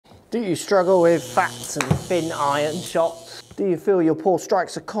Do you struggle with fats and thin iron shots? Do you feel your poor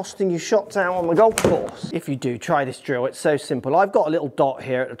strikes are costing you shots out on the golf course? If you do, try this drill. It's so simple. I've got a little dot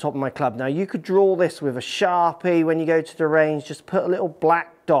here at the top of my club. Now you could draw this with a Sharpie when you go to the range. Just put a little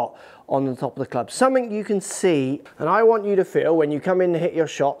black dot on the top of the club. Something you can see, and I want you to feel when you come in to hit your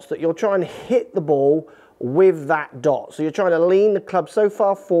shots that you're trying to hit the ball with that dot. So you're trying to lean the club so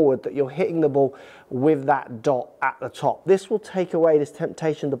far forward that you're hitting the ball with that dot at the top. This will take away this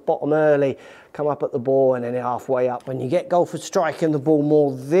temptation to bottom early, come up at the ball and then halfway up. When you get golfers striking the ball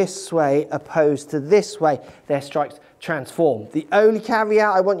more this way opposed to this way, their strikes transform. The only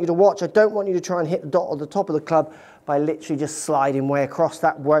caveat I want you to watch, I don't want you to try and hit the dot on the top of the club by literally just sliding way across.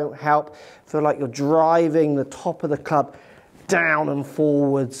 That won't help. Feel like you're driving the top of the club down and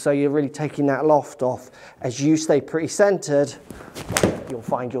forward, so you're really taking that loft off. As you stay pretty centered, you'll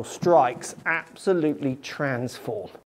find your strikes absolutely transform.